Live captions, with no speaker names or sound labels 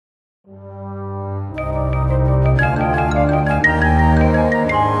Hi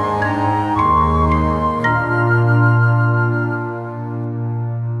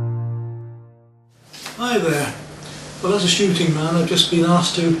there. Well, as a shooting man, I've just been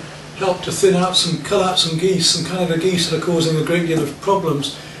asked to help to cull out some geese, some Canada geese that are causing a great deal of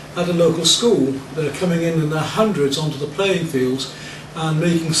problems at a local school. They're coming in their hundreds onto the playing fields and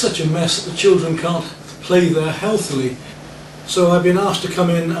making such a mess that the children can't play there healthily. So I've been asked to come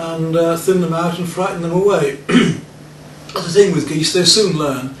in and thin them out and frighten them away. That's the thing with geese, they soon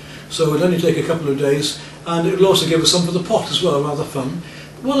learn, so it'll only take a couple of days, and it'll also give us some for the pot as well, rather fun.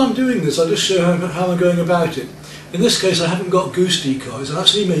 While I'm doing this, I'll just show how I'm going about it. In this case, I haven't got goose decoys, I'm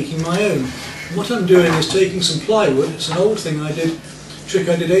actually making my own. And what I'm doing is taking some plywood, it's an old trick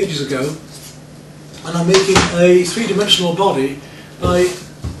I did ages ago, and I'm making a three-dimensional body by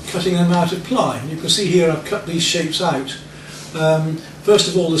cutting them out of ply. And you can see here I've cut these shapes out. First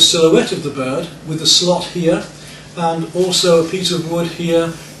of all, the silhouette of the bird with the slot here, and also a piece of wood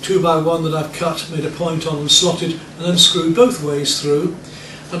here, 2x1 that I've cut, made a point on and slotted, and then screwed both ways through.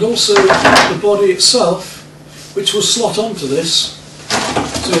 And also the body itself, which will slot onto this,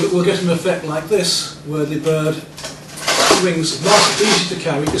 so that we'll get an effect like this, where the bird wings, nice and easy to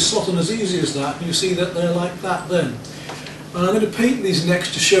carry, just slot on as easy as that, and you see that they're like that then. And I'm going to paint these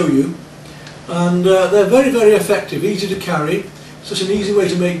next to show you, and they're very, very effective, easy to carry, such an easy way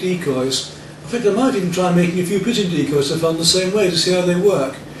to make decoys. In fact, I might even try making a few pigeon decoys I found the same way to see how they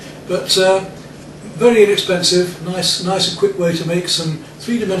work. But very inexpensive, nice and quick way to make some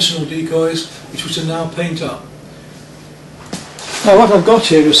three-dimensional decoys, which we can now paint up. Now what I've got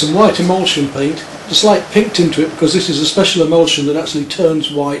here is some white emulsion paint, a slight pink tint to it because this is a special emulsion that actually turns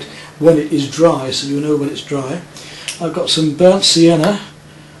white when it is dry, so you know when it's dry. I've got some burnt sienna,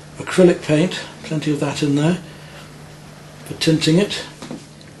 acrylic paint, plenty of that in there for tinting it.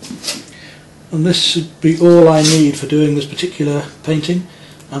 And this should be all I need for doing this particular painting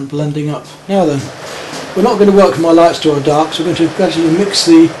and blending up. Now then, we're not going to work with my lights to our darks, we're going to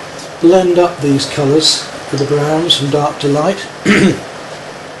gradually blend up these colours for the browns from dark to light.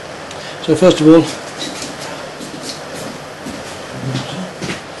 So first of all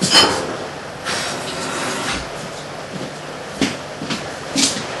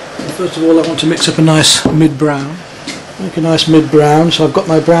I want to mix up a nice mid-brown. Make a nice mid-brown, so I've got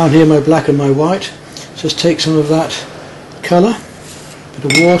my brown here, my black and my white. Just take some of that colour, a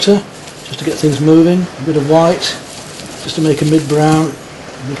bit of water, just to get things moving, a bit of white, just to make a mid-brown,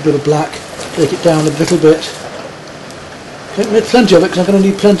 a little bit of black, take it down a little bit. Don't make plenty of it because I'm going to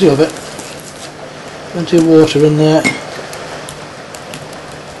need plenty of it. Plenty of water in there.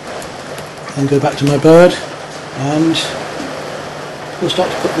 Then go back to my bird and we'll start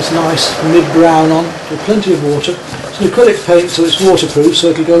to put this nice mid-brown on with plenty of water. It's an acrylic paint, so it's waterproof, so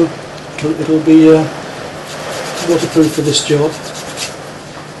it'll be waterproof for this job.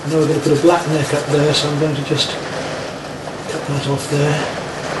 I know we're going to put a black neck up there, so I'm going to just cut that off there.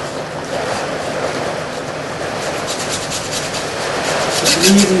 Just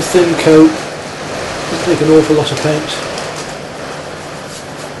an even thin coat, doesn't take an awful lot of paint.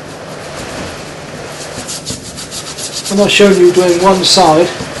 When I've shown you doing one side,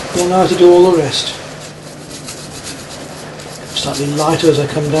 you'll know how to do all the rest. Slightly lighter as I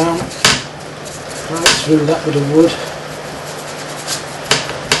come down, right through that bit of wood.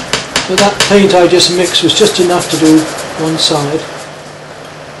 So that paint I just mixed was just enough to do one side.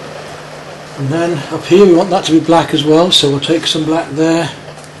 And then up here we want that to be black as well, so we'll take some black there.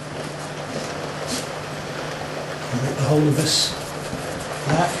 And make the whole of this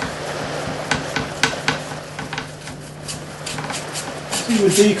black. The thing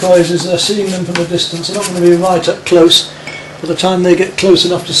with decoys is they're seeing them from a distance, they're not going to be right up close. By the time they get close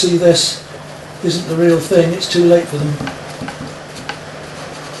enough to see this isn't the real thing, it's too late for them.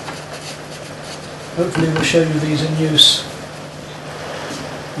 Hopefully we'll show you these in use.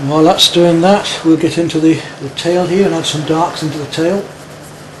 And while that's doing that, we'll get into the tail here and add some darks into the tail.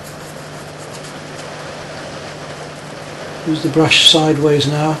 Use the brush sideways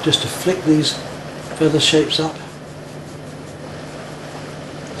now just to flick these feather shapes up.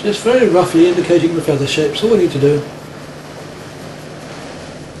 Just very roughly indicating the feather shapes, all we need to do.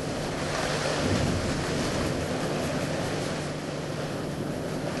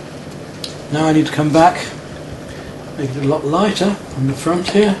 Now I need to come back, make it a lot lighter on the front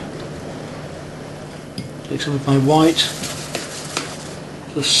here. Take some of my white,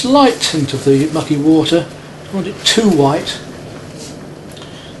 a slight tint of the mucky water, don't want it too white.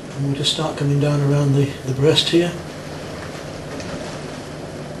 And we'll just start coming down around the breast here.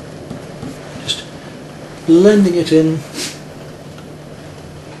 Just blending it in.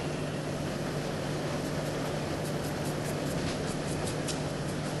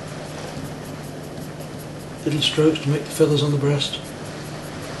 little strokes to make the feathers on the breast.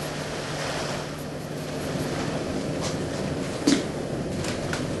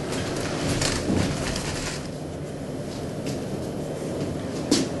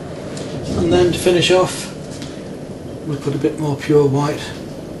 And then to finish off, we'll put a bit more pure white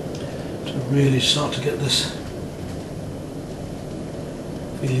to really start to get this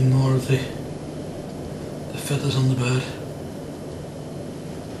feeling more of the feathers on the bird.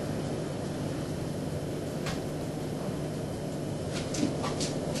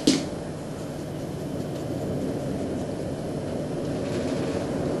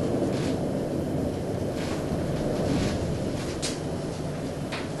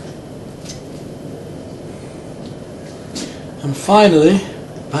 And finally,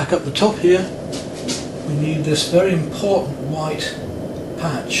 back up the top here, we need this very important white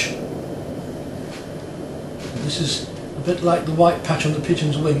patch. And this is a bit like the white patch on the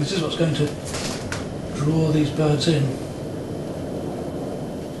pigeon's wing. This is what's going to draw these birds in.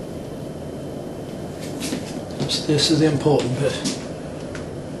 This is the important bit.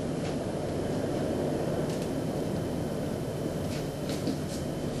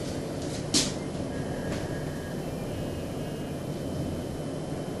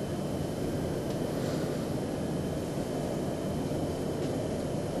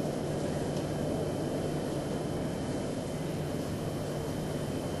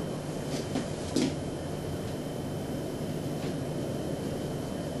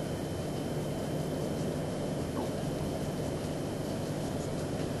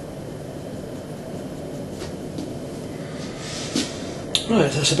 Right,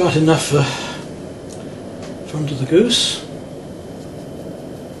 that's about enough for front of the goose.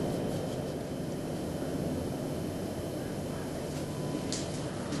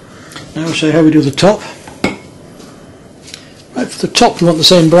 Now I'll show you how we do the top. Right, for the top we want the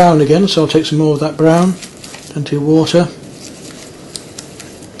same brown again, so I'll take some more of that brown, plenty of water,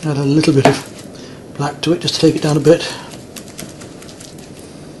 add a little bit of black to it just to take it down a bit.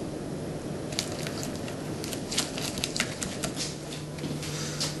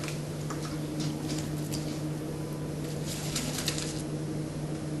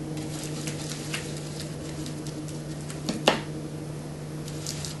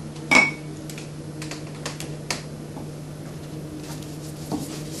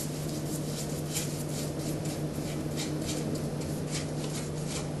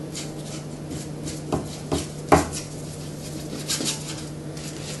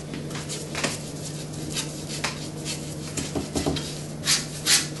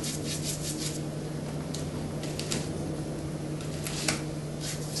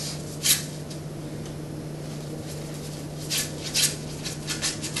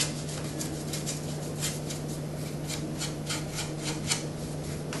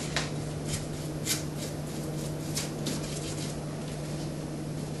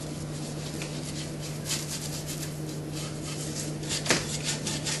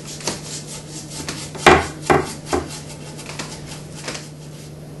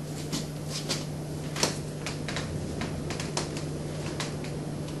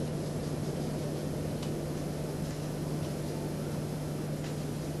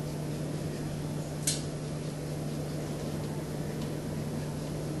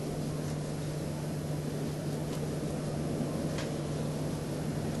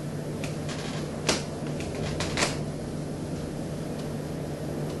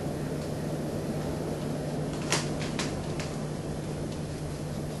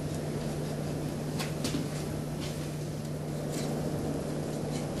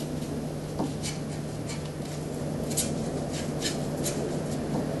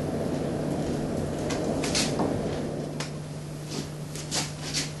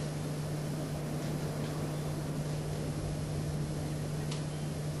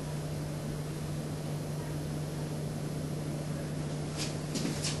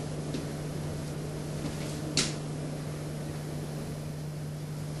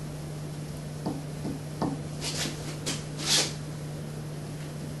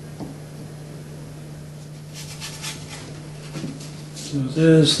 So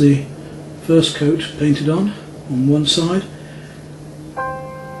there's the first coat painted on one side.